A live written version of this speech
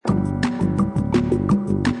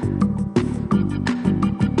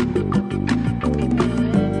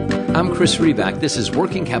I'm Chris Riback. This is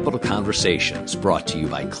Working Capital Conversations, brought to you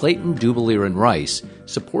by Clayton, Dubilier & Rice,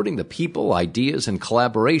 supporting the people, ideas, and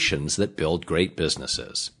collaborations that build great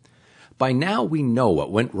businesses. By now, we know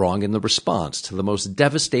what went wrong in the response to the most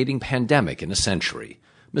devastating pandemic in a century.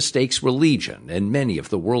 Mistakes were legion, and many of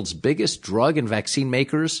the world's biggest drug and vaccine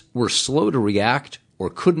makers were slow to react or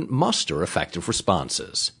couldn't muster effective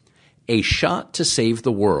responses. A Shot to Save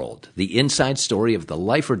the World, the inside story of the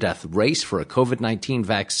life-or-death race for a COVID-19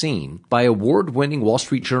 vaccine by award-winning Wall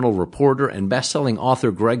Street Journal reporter and best-selling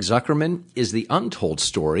author Greg Zuckerman, is the untold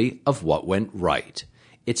story of what went right.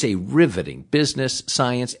 It's a riveting business,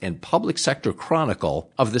 science, and public sector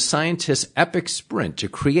chronicle of the scientists' epic sprint to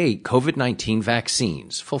create COVID-19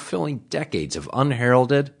 vaccines, fulfilling decades of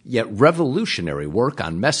unheralded yet revolutionary work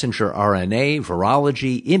on messenger RNA,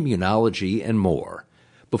 virology, immunology, and more.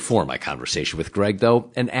 Before my conversation with Greg, though,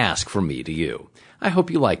 an ask from me to you. I hope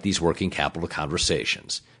you like these Working Capital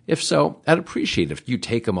Conversations. If so, I'd appreciate if you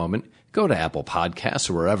take a moment, go to Apple Podcasts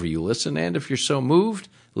or wherever you listen, and if you're so moved,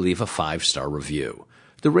 leave a 5-star review.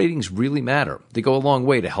 The ratings really matter. They go a long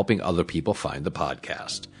way to helping other people find the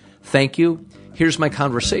podcast. Thank you. Here's my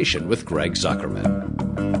conversation with Greg Zuckerman.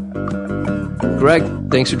 Greg,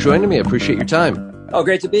 thanks for joining me. I appreciate your time. Oh,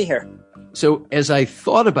 great to be here. So as I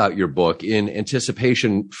thought about your book in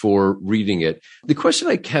anticipation for reading it, the question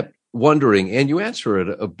I kept wondering, and you answer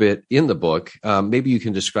it a bit in the book, maybe you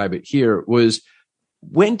can describe it here, was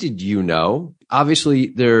when did you know? Obviously,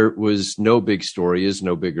 there was no big story, is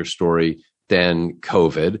no bigger story than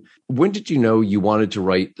COVID. When did you know you wanted to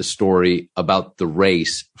write the story about the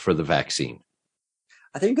race for the vaccine?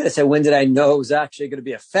 I think you're going to say, when did I know it was actually going to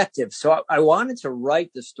be effective? So I wanted to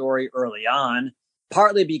write the story early on,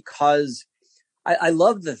 partly because I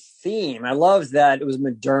love the theme. I love that it was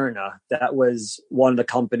Moderna that was one of the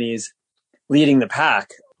companies leading the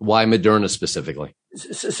pack. Why Moderna specifically?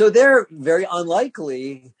 So they're very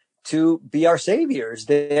unlikely to be our saviors.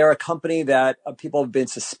 They're a company that people have been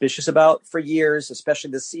suspicious about for years, especially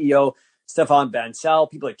the CEO, Stéphane Bancel.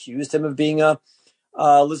 People accused him of being a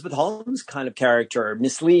Elizabeth Holmes kind of character,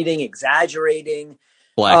 misleading, exaggerating.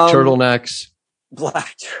 Black turtlenecks.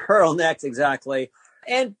 Black turtlenecks, exactly.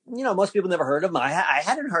 And, most people never heard of them. I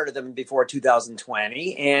hadn't heard of them before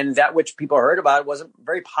 2020. And that which people heard about wasn't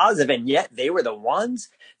very positive. And yet they were the ones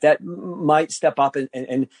that might step up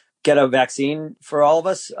and get a vaccine for all of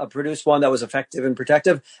us, produce one that was effective and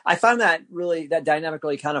protective. I found that dynamic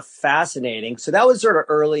really kind of fascinating. So that was sort of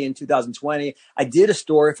early in 2020. I did a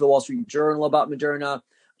story for the Wall Street Journal about Moderna.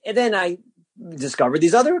 And then I discovered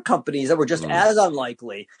these other companies that were just as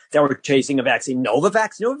unlikely that were chasing a vaccine.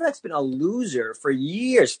 Novavax's been a loser for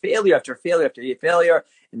years, failure after failure after failure.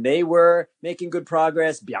 And they were making good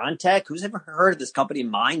progress. BioNTech, who's ever heard of this company?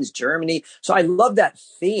 Mainz, Germany. So I love that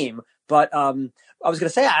theme. But I was going to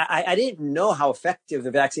say, I didn't know how effective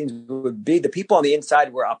the vaccines would be. The people on the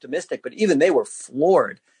inside were optimistic, but even they were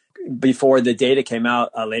floored before the data came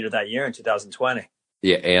out later that year in 2020.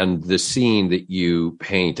 Yeah, and the scene that you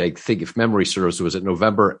paint, I think if memory serves, was it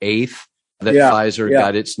November 8th that Pfizer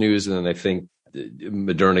got its news, and then I think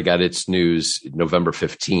Moderna got its news November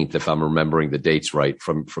 15th, if I'm remembering the dates right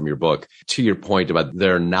from your book. To your point about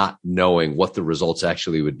their not knowing what the results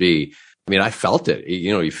actually would be, I mean, I felt it.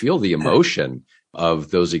 You feel the emotion of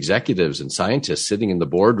those executives and scientists sitting in the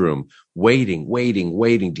boardroom, waiting.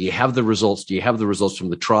 Do you have the results? Do you have the results from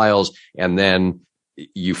the trials? And then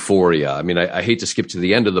euphoria. I mean, I hate to skip to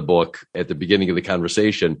the end of the book at the beginning of the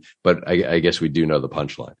conversation, but I guess we do know the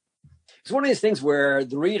punchline. It's one of these things where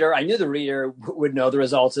I knew the reader would know the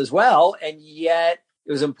results as well. And yet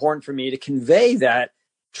it was important for me to convey that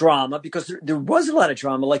drama because there was a lot of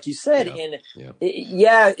drama, like you said.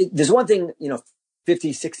 There's one thing,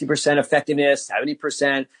 50, 60% effectiveness,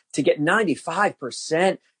 70%, to get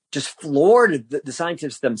 95% just floored the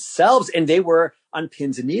scientists themselves. And they were on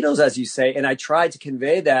pins and needles, as you say. And I tried to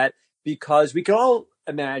convey that because we could all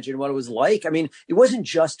imagine what it was like. I mean, it wasn't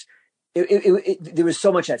just, there was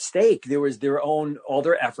so much at stake. There was all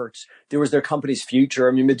their efforts. There was their company's future.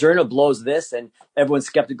 I mean, Moderna blows this and everyone's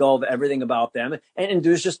skeptical of everything about them. And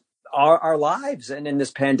there's just our lives and in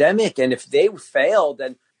this pandemic. And if they failed,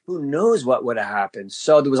 then who knows what would have happened.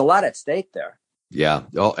 So there was a lot at stake there. Yeah,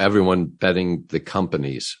 everyone betting the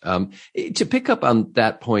companies. To pick up on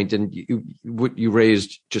that point, and what you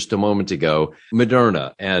raised just a moment ago,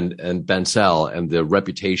 Moderna and Bancel and the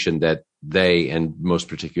reputation that they and most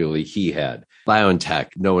particularly he had. BioNTech,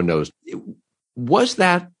 no one knows. Was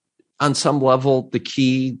that on some level the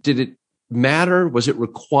key? Did it matter? Was it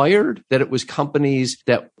required that it was companies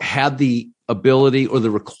that had the ability or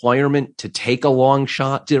the requirement to take a long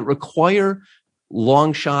shot? Did it require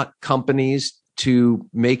long shot companies to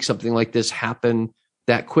make something like this happen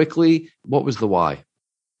that quickly? What was the why?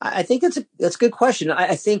 I think that's a good question.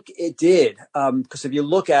 I think it did. Because if you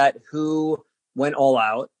look at who went all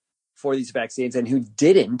out for these vaccines and who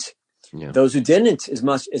didn't, those who didn't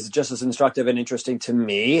is just as instructive and interesting to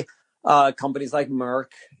me. Companies like Merck,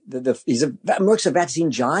 Merck's a vaccine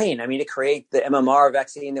giant. I mean, to create the MMR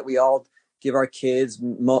vaccine that we all give our kids,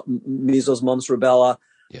 measles, mumps, rubella,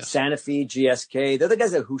 Sanofi, GSK, they're the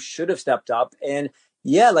guys who should have stepped up. And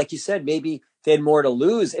like you said, maybe they had more to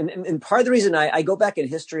lose. And part of the reason I go back in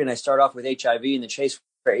history and I start off with HIV and the chase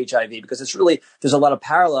for HIV, because it's really, there's a lot of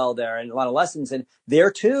parallel there and a lot of lessons. And there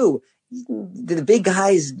too, the big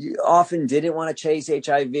guys often didn't want to chase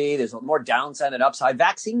HIV. There's more downside than upside.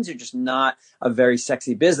 Vaccines are just not a very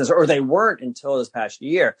sexy business, or they weren't until this past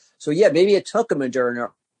year. So maybe it took a Moderna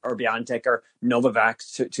or BioNTech or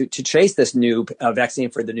Novavax to chase this new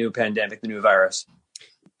vaccine for the new pandemic, the new virus.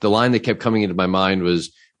 The line that kept coming into my mind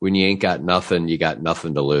was, when you ain't got nothing, you got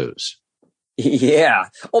nothing to lose. Yeah.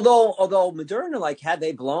 Although Moderna, had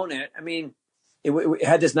they blown it, I mean,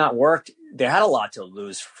 had this not worked, they had a lot to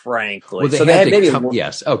lose, frankly. Well,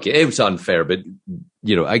 yes. Okay. It was unfair, but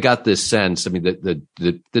I got this sense. I mean,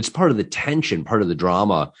 that's part of the tension, part of the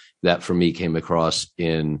drama that for me came across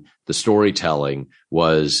in the storytelling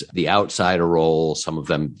was the outsider role. Some of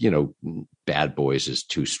them, bad boys is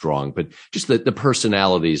too strong, but just the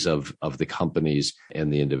personalities of the companies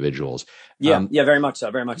and the individuals. Very much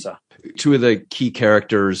so. Very much so. Two of the key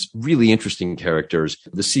characters, really interesting characters,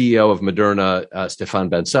 the CEO of Moderna, Stéphane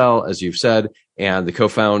Bancel, as you've said, and the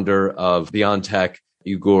co-founder of BioNTech,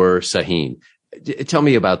 Ugur Sahin. Tell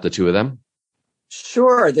me about the two of them.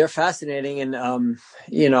 Sure. They're fascinating. And,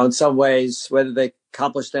 in some ways, whether they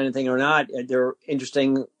accomplished anything or not, they're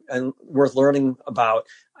interesting and worth learning about,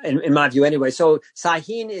 in my view anyway. So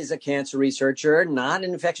Sahin is a cancer researcher, not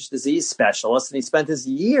an infectious disease specialist. And he spent his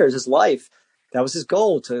life, that was his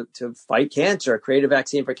goal, to fight cancer, create a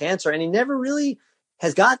vaccine for cancer. And he never really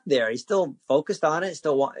has got there. He's still focused on it,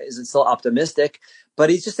 still optimistic, but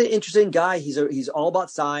he's just an interesting guy. He's all about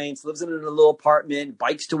science, lives in a little apartment,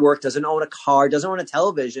 bikes to work, doesn't own a car, doesn't own a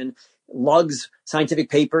television, lugs scientific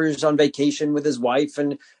papers on vacation with his wife,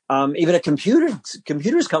 and even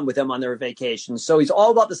computers come with him on their vacations. So he's all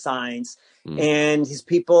about the science, and his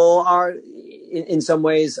people are in some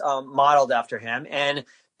ways modeled after him. And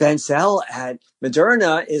Bancel at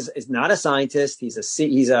Moderna is not a scientist. He's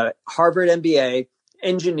a Harvard MBA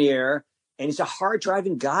engineer, and he's a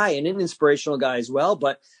hard-driving guy and an inspirational guy as well.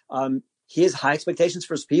 But he has high expectations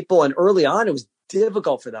for his people, and early on it was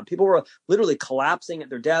difficult for them. People were literally collapsing at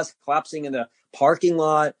their desk, collapsing in the parking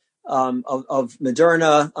lot of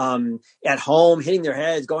Moderna, at home, hitting their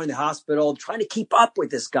heads, going to the hospital, trying to keep up with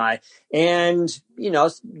this guy. And,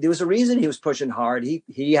 there was a reason he was pushing hard.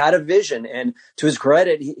 He had a vision, and to his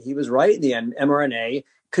credit, he was right in the end. mRNA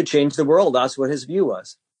could change the world. That's what his view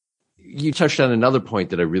was. You touched on another point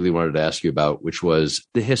that I really wanted to ask you about, which was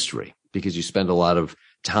the history, because you spend a lot of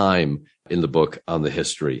time in the book on the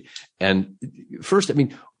history. And first, I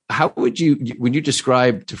mean, how would you, when you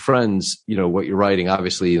describe to friends, what you're writing,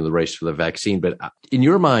 obviously in the race for the vaccine, but in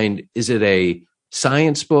your mind, is it a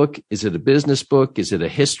science book? Is it a business book? Is it a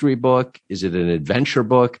history book? Is it an adventure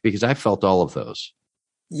book? Because I felt all of those.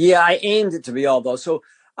 Yeah, I aimed it to be all those. So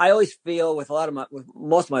I always feel with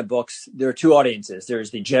most of my books, there are two audiences.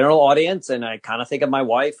 There's the general audience, and I kind of think of my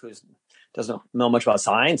wife, who doesn't know much about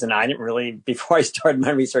science, and I didn't really before I started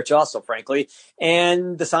my research also, frankly,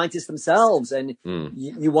 and the scientists themselves. And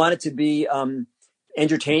you want it to be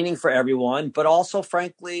entertaining for everyone, but also,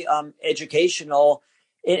 frankly, educational.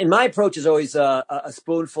 And my approach is always a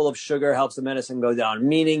spoonful of sugar helps the medicine go down,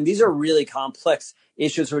 meaning these are really complex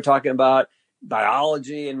issues we're talking about.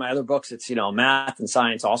 Biology. In my other books, it's, math and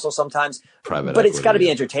science also sometimes, but it's got to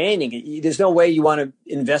be entertaining. There's no way you want to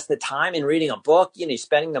invest the time in reading a book, you're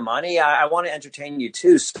spending the money. I want to entertain you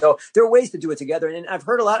too. So there are ways to do it together. And I've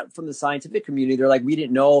heard a lot from the scientific community. They're like, we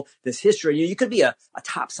didn't know this history. You could be a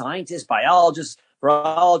top scientist, biologist,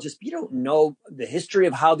 virologist, but you don't know the history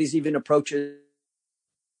of how these even approaches.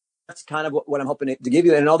 That's kind of what I'm hoping to give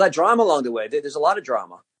you, and all that drama along the way. There's a lot of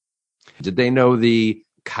drama. Did they know the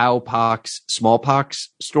cowpox, smallpox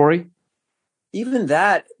story? Even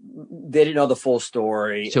that, they didn't know the full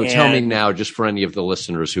story. So tell me now, just for any of the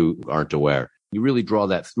listeners who aren't aware, you really draw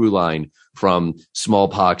that through line from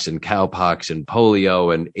smallpox and cowpox and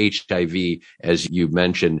polio and HIV, as you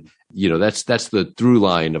mentioned. That's the through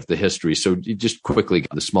line of the history. So just quickly,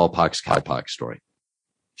 the smallpox, cowpox story.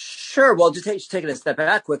 Sure. Well, just taking a step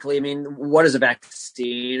back quickly. I mean, what is a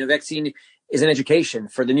vaccine? A vaccine is an education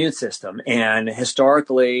for the immune system. And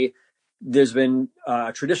historically, there's been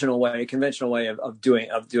a traditional way, a conventional way of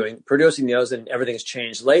producing those, and everything has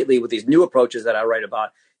changed lately with these new approaches that I write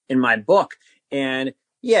about in my book. And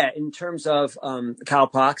yeah, in terms of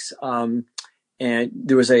cowpox, and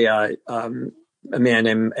there was a man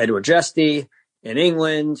named Edward Jesty in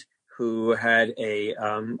England who had a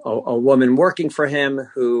woman working for him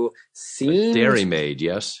who seemed... A dairymaid,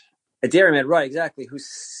 yes. A dairymaid, right, exactly, who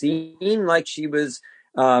seemed like she was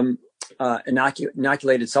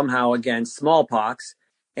inoculated somehow against smallpox.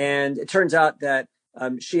 And it turns out that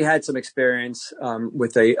she had some experience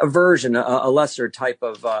with a version, a lesser type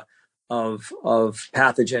of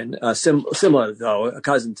pathogen, similar, though, a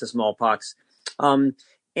cousin to smallpox.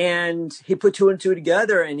 And he put two and two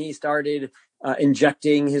together, and he started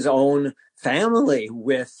injecting his own family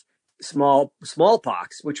with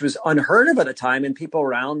smallpox, which was unheard of at the time. And people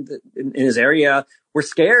around in his area were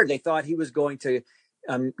scared. They thought he was going to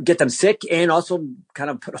get them sick and also kind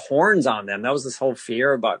of put horns on them. That was this whole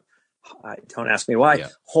fear about, don't ask me why,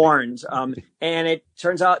 horns. And it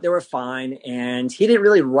turns out they were fine. And he didn't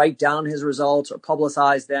really write down his results or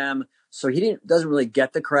publicize them. So he doesn't really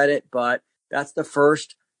get the credit, but that's the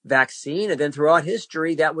first vaccine. And then throughout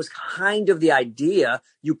history, that was kind of the idea.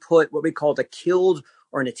 You put what we called a killed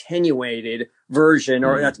or an attenuated version,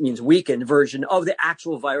 or that means weakened version of the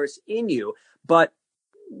actual virus in you. But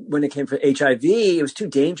when it came for HIV, it was too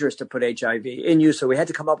dangerous to put HIV in you. So we had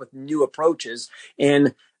to come up with new approaches.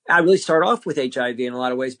 And I really start off with HIV in a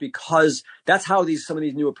lot of ways because that's how some of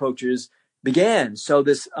these new approaches began. So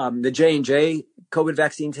this, the J&J COVID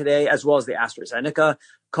vaccine today, as well as the AstraZeneca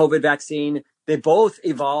COVID vaccine, they both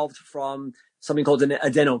evolved from something called an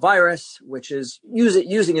adenovirus, which is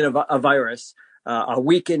using a virus,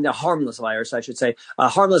 a harmless virus, I should say, a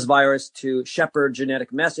harmless virus to shepherd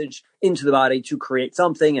genetic message into the body to create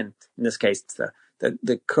something. And in this case, it's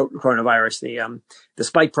the coronavirus, the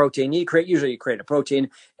spike protein. Usually you create a protein.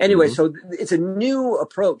 Anyway, so it's a new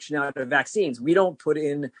approach now to vaccines. We don't put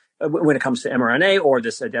in, when it comes to mRNA or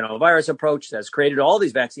this adenovirus approach that's created all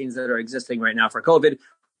these vaccines that are existing right now for COVID,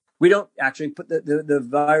 we don't actually put the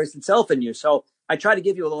virus itself in you. So I try to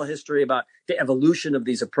give you a little history about the evolution of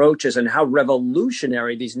these approaches and how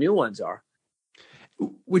revolutionary these new ones are.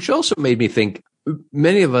 Which also made me think,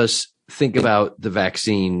 many of us think about the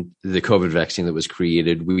vaccine, the COVID vaccine that was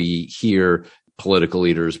created. We hear political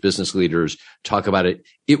leaders, business leaders talk about it.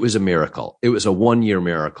 It was a miracle. It was a 1-year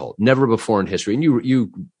miracle, never before in history. And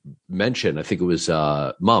you mentioned, I think it was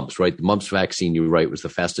mumps, right? The mumps vaccine, you write, was the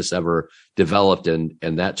fastest ever developed. And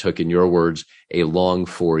that took, in your words, a long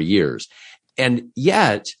 4 years. And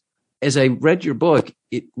yet, as I read your book,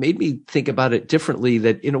 it made me think about it differently,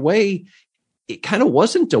 that in a way, it kind of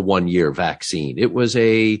wasn't a 1-year vaccine. It was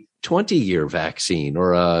a 20-year vaccine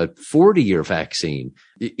or a 40-year vaccine.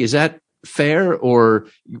 Is that fair? Or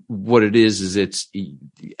what it is it's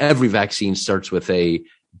every vaccine starts with a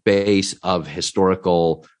base of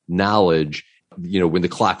historical knowledge. When the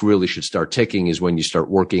clock really should start ticking is when you start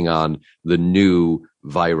working on the new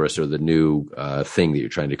virus or the new thing that you're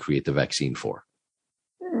trying to create the vaccine for.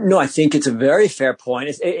 No, I think it's a very fair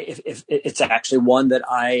point. It's actually one that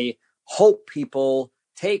I hope people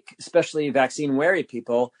take, especially vaccine-wary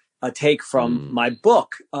people, take from my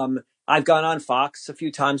book. I've gone on Fox a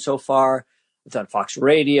few times so far. It's on Fox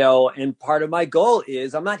Radio. And part of my goal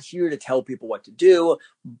is I'm not here to tell people what to do,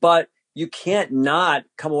 but you can't not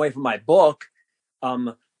come away from my book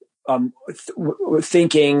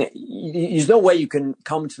thinking there's no way you can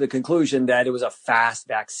come to the conclusion that it was a fast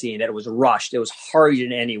vaccine, that it was rushed, it was hurried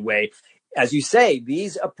in any way. As you say,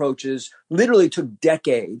 these approaches literally took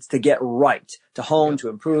decades to get right, to hone, to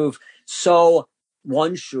improve. So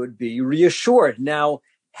one should be reassured. Now,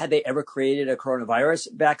 had they ever created a coronavirus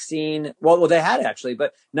vaccine? Well, they had actually,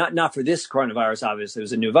 but not for this coronavirus. Obviously, it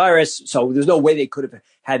was a new virus, so there's no way they could have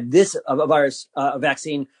had this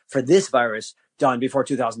vaccine for this virus done before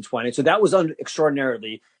 2020. So that was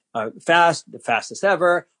extraordinarily fast, the fastest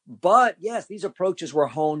ever. But yes, these approaches were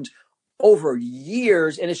honed over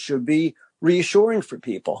years, and it should be reassuring for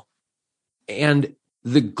people. And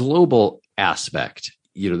the global aspect,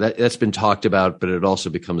 that's been talked about, but it also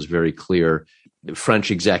becomes very clear. The French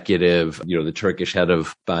executive, the Turkish head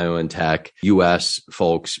of BioNTech, US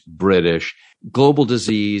folks, British, global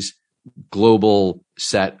disease, global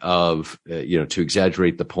set of, to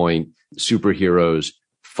exaggerate the point, superheroes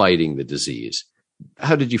fighting the disease.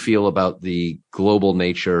 How did you feel about the global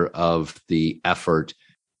nature of the effort?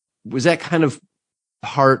 Was that kind of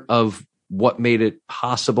part of what made it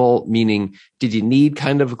possible? Meaning, did you need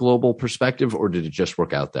kind of a global perspective, or did it just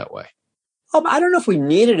work out that way? I don't know if we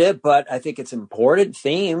needed it, but I think it's an important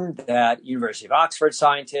theme that University of Oxford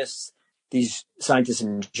scientists these scientists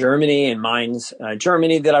in Germany and Mainz,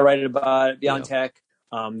 Germany that I write about, BioNTech.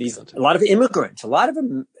 A lot of immigrants, a lot of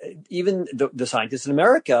them, even the scientists in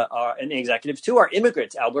America and executives too, are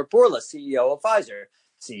immigrants. Albert Bourla, CEO of Pfizer,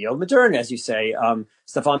 CEO of Moderna, as you say,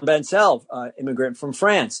 Stéphane Bancel, immigrant from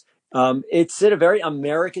France. It's a very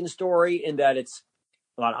American story in that it's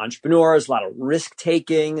a lot of entrepreneurs, a lot of risk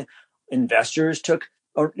taking. Investors took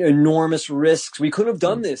enormous risks. We couldn't have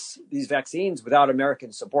done these vaccines without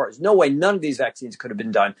American support. There's no way none of these vaccines could have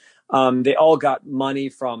been done. They all got money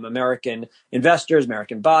from American investors,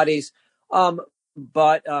 American bodies.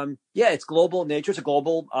 But it's global nature. It's a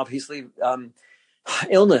global, obviously,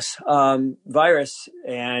 illness, virus.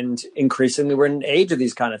 And increasingly, we're in an age of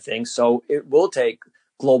these kind of things. So it will take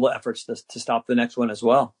global efforts to stop the next one as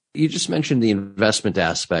well. You just mentioned the investment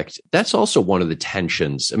aspect. That's also one of the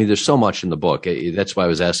tensions. I mean, there's so much in the book. That's why I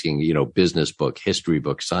was asking, business book, history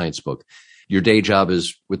book, science book. Your day job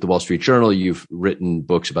is with the Wall Street Journal. You've written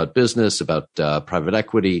books about business, about private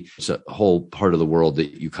equity. It's a whole part of the world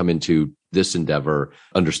that you come into this endeavor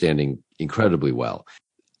understanding incredibly well.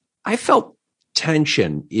 I felt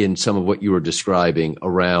tension in some of what you were describing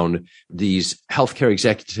around these healthcare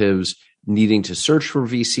executives needing to search for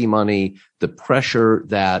VC money, the pressure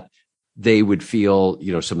that they would feel,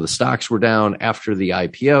 some of the stocks were down after the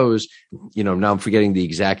IPOs. Now I'm forgetting the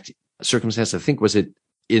exact circumstance. I think was it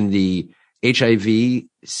in the HIV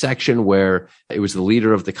section where it was the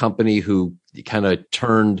leader of the company who kind of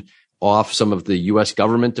turned off some of the U.S.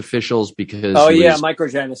 government officials because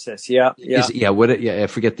Microgenesis. I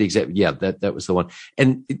forget the exact. Yeah, that was the one.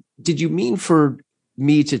 And did you mean for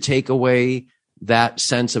me to take away that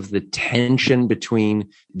sense of the tension between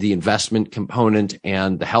the investment component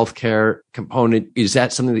and the healthcare component? Is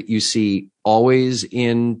that something that you see always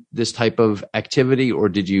in this type of activity, or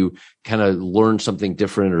did you kind of learn something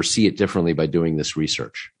different or see it differently by doing this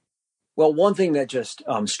research? Well, one thing that just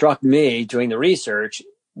struck me doing the research,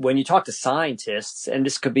 when you talk to scientists, and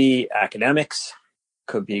this could be academics,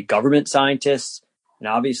 could be government scientists, and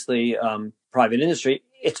obviously private industry,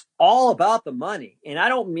 it's all about the money. And I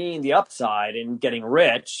don't mean the upside in getting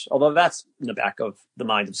rich, although that's in the back of the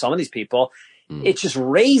minds of some of these people. It's just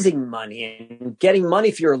raising money and getting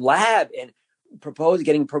money for your lab and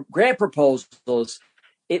getting grant proposals.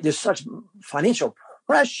 There's such financial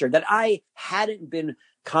pressure that I hadn't been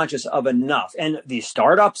conscious of enough. And these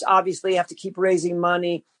startups obviously have to keep raising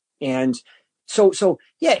money. And so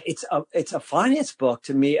it's a finance book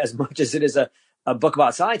to me as much as it is a book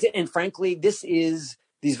about science. And frankly,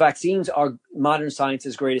 these vaccines are modern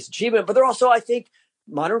science's greatest achievement, but they're also, I think,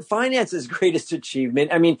 modern finance's greatest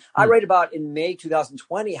achievement. I mean, I write about in May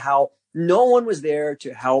 2020 how no one was there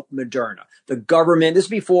to help Moderna. The government, this is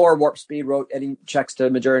before Warp Speed wrote any checks to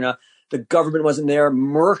Moderna. The government wasn't there.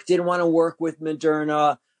 Merck didn't want to work with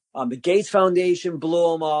Moderna. The Gates Foundation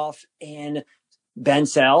blew them off, and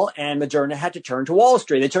Bancel and Moderna had to turn to Wall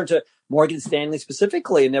Street. They turned to Morgan Stanley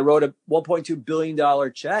specifically, and they wrote a $1.2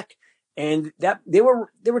 billion check. And that they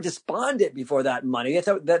were despondent before that money. They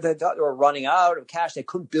thought they were running out of cash. They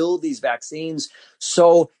couldn't build these vaccines.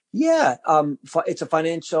 So it's a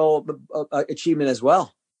financial achievement as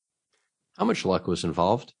well. How much luck was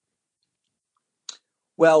involved?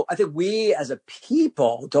 Well, I think we as a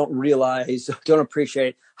people don't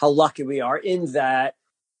appreciate how lucky we are in that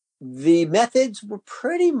the methods were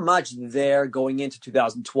pretty much there going into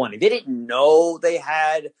 2020. They didn't know they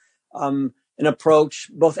had an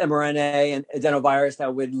approach, both mRNA and adenovirus,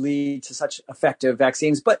 that would lead to such effective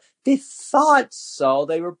vaccines, but they thought so.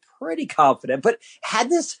 They were pretty confident. But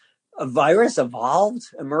had this virus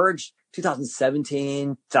emerged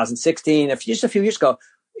 2017, 2016, just a few years ago,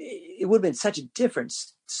 it would have been such a different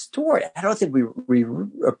story. I don't think we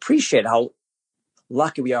appreciate how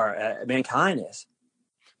lucky we are, mankind is.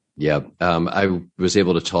 Yeah. I was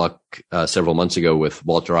able to talk several months ago with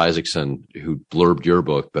Walter Isaacson, who blurbed your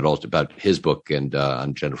book, but also about his book and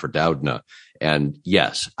on Jennifer Doudna. And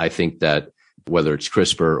yes, I think that whether it's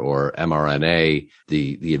CRISPR or mRNA,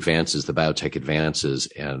 the advances, the biotech advances,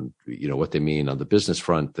 and what they mean on the business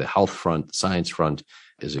front, the health front, the science front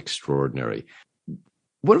is extraordinary.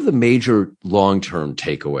 One of the major long-term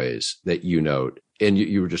takeaways that you note, and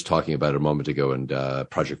you were just talking about it a moment ago, and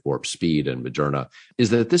Project Warp Speed and Moderna,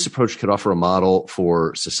 is that this approach could offer a model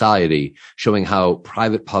for society showing how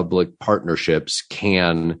private-public partnerships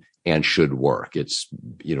can and should work. It's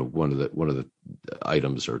one of the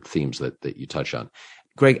items or themes that you touch on.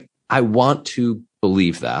 Greg, I want to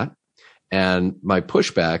believe that, and my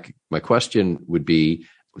question would be: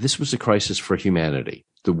 this was a crisis for humanity.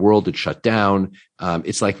 The world had shut down.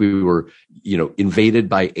 It's like we were, invaded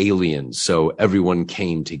by aliens. So everyone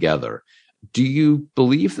came together. Do you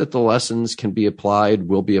believe that the lessons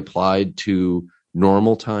will be applied to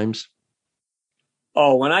normal times?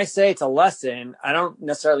 Oh, when I say it's a lesson, I don't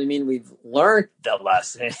necessarily mean we've learned the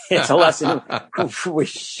lesson. It's a lesson we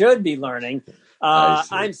should be learning.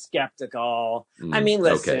 I'm skeptical. I mean,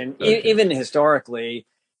 listen, even historically,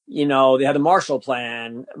 they had the Marshall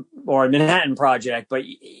Plan or Manhattan Project, but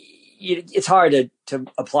it's hard to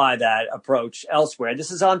apply that approach elsewhere. This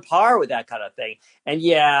is on par with that kind of thing. And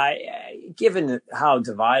given how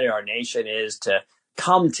divided our nation is, to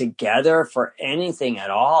come together for anything at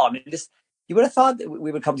all, I mean, you would have thought that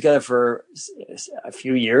we would come together for a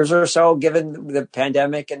few years or so, given the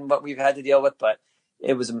pandemic and what we've had to deal with. But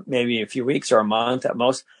it was maybe a few weeks or a month at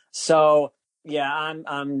most. So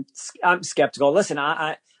I'm skeptical. Listen,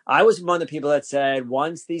 I was one of the people that said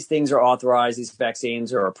once these things are authorized, these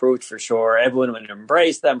vaccines are approved for sure, everyone would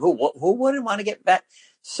embrace them. Who wouldn't want to get back?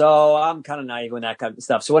 So I'm kind of naive on that kind of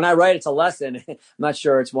stuff. So when I write it's a lesson, I'm not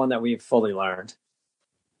sure it's one that we've fully learned.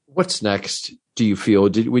 What's next, do you feel?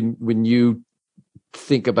 When you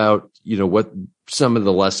think about, what some of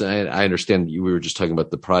the lessons, I understand we were just talking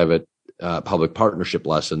about the private public partnership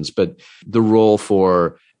lessons, but the role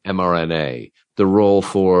for mRNA, the role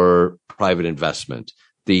for private investment,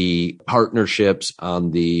 the partnerships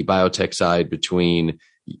on the biotech side between,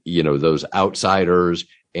 those outsiders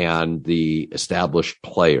and the established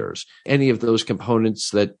players, any of those components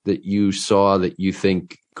that you saw that you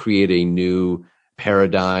think create a new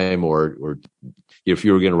paradigm, or if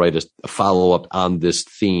you were going to write a follow-up on this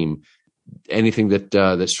theme, anything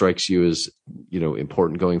that strikes you as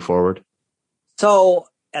important going forward? So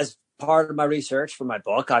as part of my research for my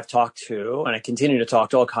book, I've talked to, and I continue to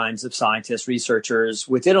talk to, all kinds of scientists, researchers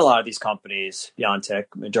within a lot of these companies, BioNTech,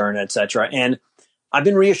 Moderna, et cetera. And I've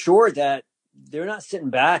been reassured that they're not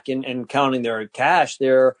sitting back and counting their cash.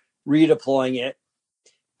 They're redeploying it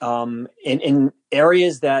in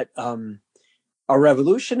areas that are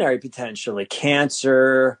revolutionary potentially: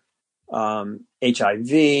 cancer,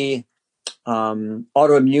 HIV,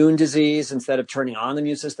 autoimmune disease. Instead of turning on the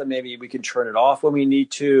immune system, maybe we can turn it off when we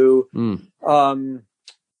need to.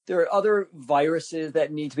 There are other viruses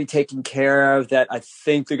that need to be taken care of that I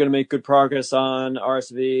think they're going to make good progress on: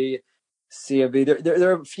 RSV, CMV. There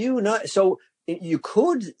are a few. So you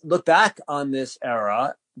could look back on this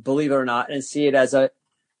era, believe it or not, and see it as a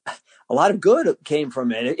lot of good came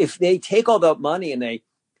from it. If they take all that money and they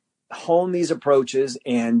hone these approaches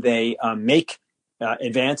and they make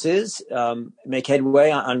advances, make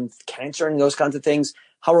headway on cancer and those kinds of things,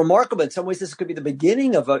 how remarkable. In some ways, this could be the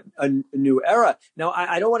beginning of a new era. Now,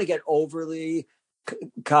 I don't want to get overly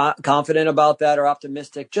confident about that or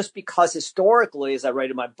optimistic, just because historically, as I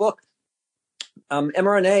write in my book,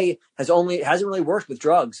 mRNA hasn't really worked with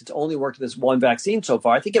drugs. It's only worked with this one vaccine so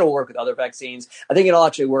far. I think it'll work with other vaccines. I think it'll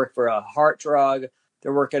actually work for a heart drug.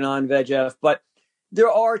 They're working on VEGF, but there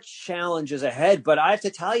are challenges ahead. But I have to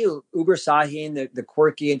tell you, Ugur Sahin, the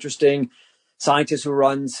quirky, interesting scientist who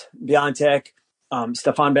runs BioNTech,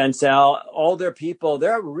 Stefan Bancel, all their people,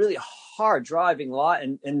 they're really hard driving a lot,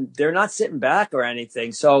 and they're not sitting back or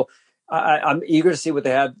anything. So I'm eager to see what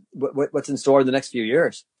they have, what's in store in the next few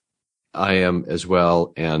years. I am as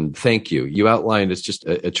well. And thank you. You outlined it's just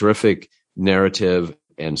a terrific narrative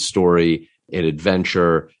and story and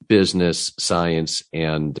adventure, business, science,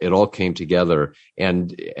 and it all came together.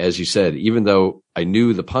 And as you said, even though I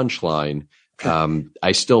knew the punchline,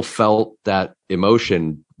 I still felt that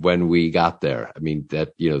emotion when we got there. I mean,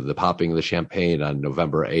 that, the popping of the champagne on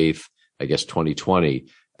November 8th, I guess, 2020,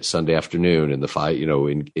 Sunday afternoon,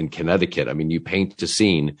 and in Connecticut. I mean, you paint a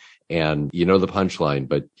scene and the punchline,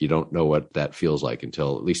 but you don't know what that feels like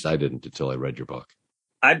until, at least I didn't, until I read your book.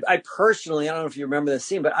 I personally, I don't know if you remember the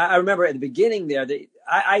scene, but I remember at the beginning there,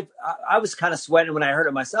 I was kind of sweating when I heard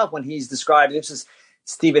it myself, when he's described, this is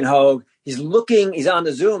Stephen Hogue. He's on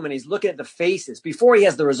the Zoom and he's looking at the faces before he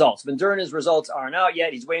has the results. Moderna's results aren't out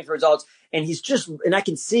yet. He's waiting for results. And and I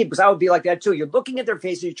can see, because I would be like that too. You're looking at their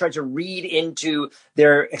faces. You try to read into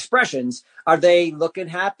their expressions. Are they looking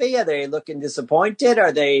happy? Are they looking disappointed?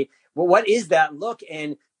 What is that look?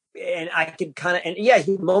 And I could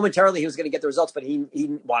he momentarily was going to get the results, but he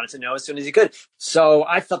wanted to know as soon as he could. So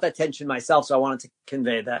I felt that tension myself. So I wanted to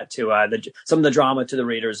convey that to some of the drama to the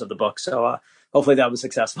readers of the book. So hopefully that was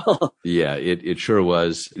successful. Yeah, it sure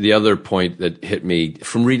was. The other point that hit me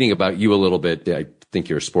from reading about you a little bit, I think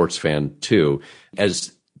you're a sports fan too,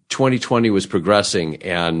 as 2020 was progressing,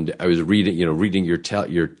 and I was reading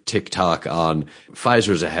your TikTok on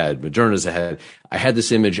Pfizer's ahead, Moderna's ahead. I had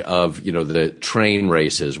this image of, the train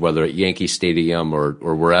races, whether at Yankee Stadium or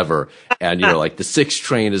wherever. And, like the 6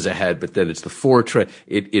 train is ahead, but then it's the 4 train.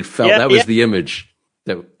 It felt that was the image.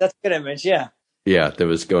 That's a good image, yeah. Yeah, that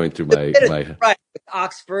was going through my right. With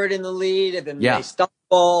Oxford in the lead, and then Yeah. they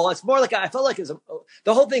stumble. It's more like I felt like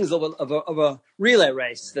the whole thing is of a relay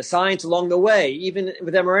race. The science along the way, even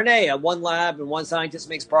with mRNA, one lab and one scientist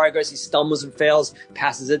makes progress. He stumbles and fails,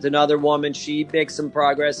 passes it to another woman. She makes some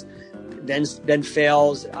progress, then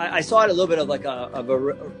fails. I saw it a little bit of like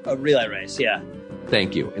a relay race. Yeah.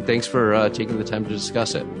 Thank you, and thanks for taking the time to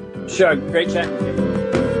discuss it. Sure, great chatting with you.